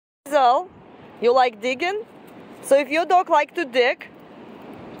Hazel, you like digging? So if your dog likes to dig,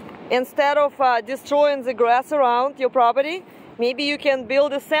 instead of destroying the grass around your property, maybe you can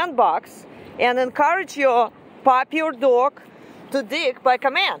build a sandbox and encourage your puppy or dog to dig by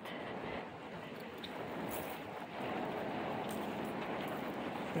command.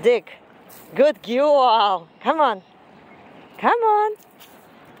 Dig. Good girl. Come on. Come on.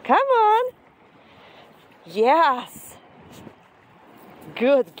 Come on. Yes.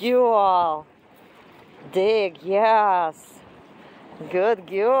 Good girl. Dig. Yes. Good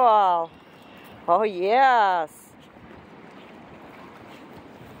girl. Oh, yes.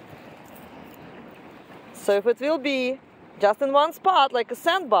 So if it will be just in one spot, like a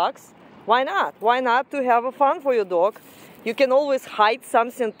sandbox, why not? Why not to have a fun for your dog? You can always hide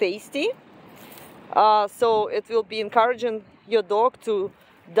something tasty. So it will be encouraging your dog to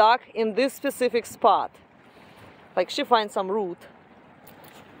dig in this specific spot. Like she finds some root.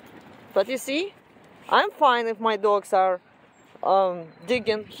 But you see, I'm fine if my dogs are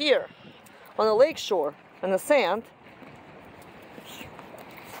digging here on the lake shore in the sand.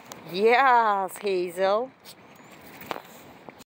 Yes, Hazel.